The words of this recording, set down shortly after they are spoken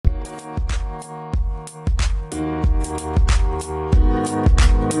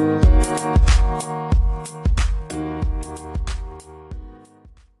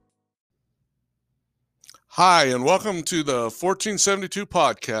Hi, and welcome to the 1472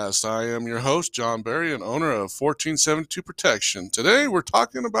 podcast. I am your host, John Berry, and owner of 1472 Protection. Today, we're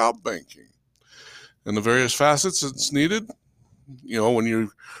talking about banking and the various facets that's needed, when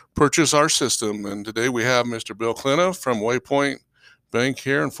you purchase our system. And today, we have Mr. Bill Klena from Waypoint Bank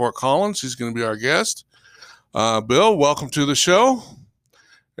here in Fort Collins. He's going to be our guest. Bill, welcome to the show,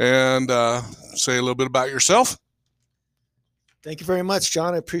 and say a little bit about yourself. Thank you very much,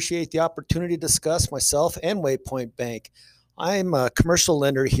 John. I appreciate the opportunity to discuss myself and Waypoint Bank. I'm a commercial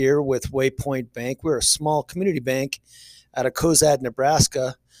lender here with Waypoint Bank. We're a small community bank out of Cozad,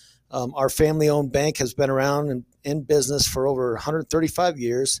 Nebraska. Our family-owned bank has been around and in business for over 135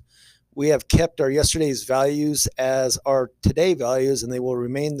 years. We have kept our yesterday's values as our today values, and they will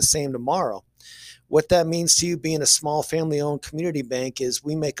remain the same tomorrow. What that means to you being a small family-owned community bank is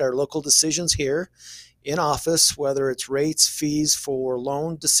we make our local decisions here in office, whether it's rates, fees for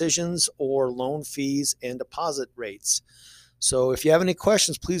loan decisions or loan fees and deposit rates. So if you have any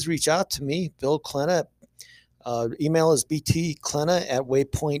questions, please reach out to me, Bill Klena. Email is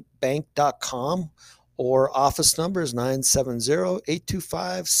btklena@waypointbank.com, or office number is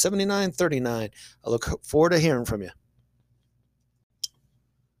 970-825-7939. I look forward to hearing from you.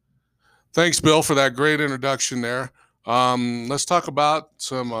 Thanks, Bill, for that great introduction there. Let's talk about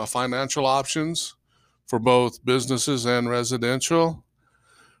some financial options for both businesses and residential.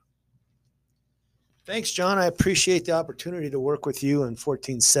 Thanks, John. I appreciate the opportunity to work with you in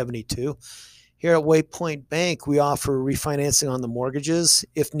 1472. Here at Waypoint Bank, we offer refinancing on the mortgages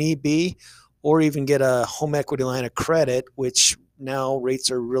if need be, or even get a home equity line of credit, which now rates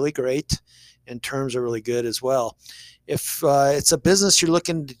are really great and terms are really good as well. If it's a business you're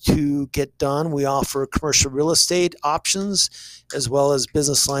looking to get done, we offer commercial real estate options as well as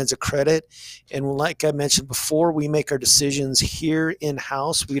business lines of credit. And like I mentioned before, we make our decisions here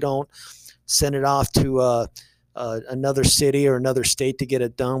in-house. We don't send it off to another city or another state to get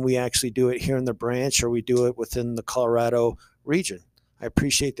it done. We actually do it here in the branch, or we do it within the Colorado region. I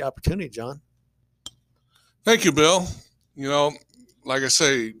appreciate the opportunity, John. Thank you, Bill. Like I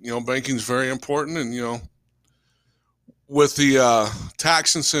say, banking is very important, and, with the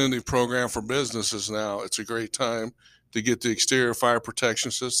tax incentive program for businesses now, it's a great time to get the exterior fire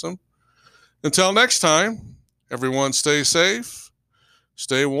protection system. Until next time, everyone stay safe,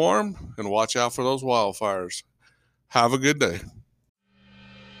 stay warm, and watch out for those wildfires. Have a good day.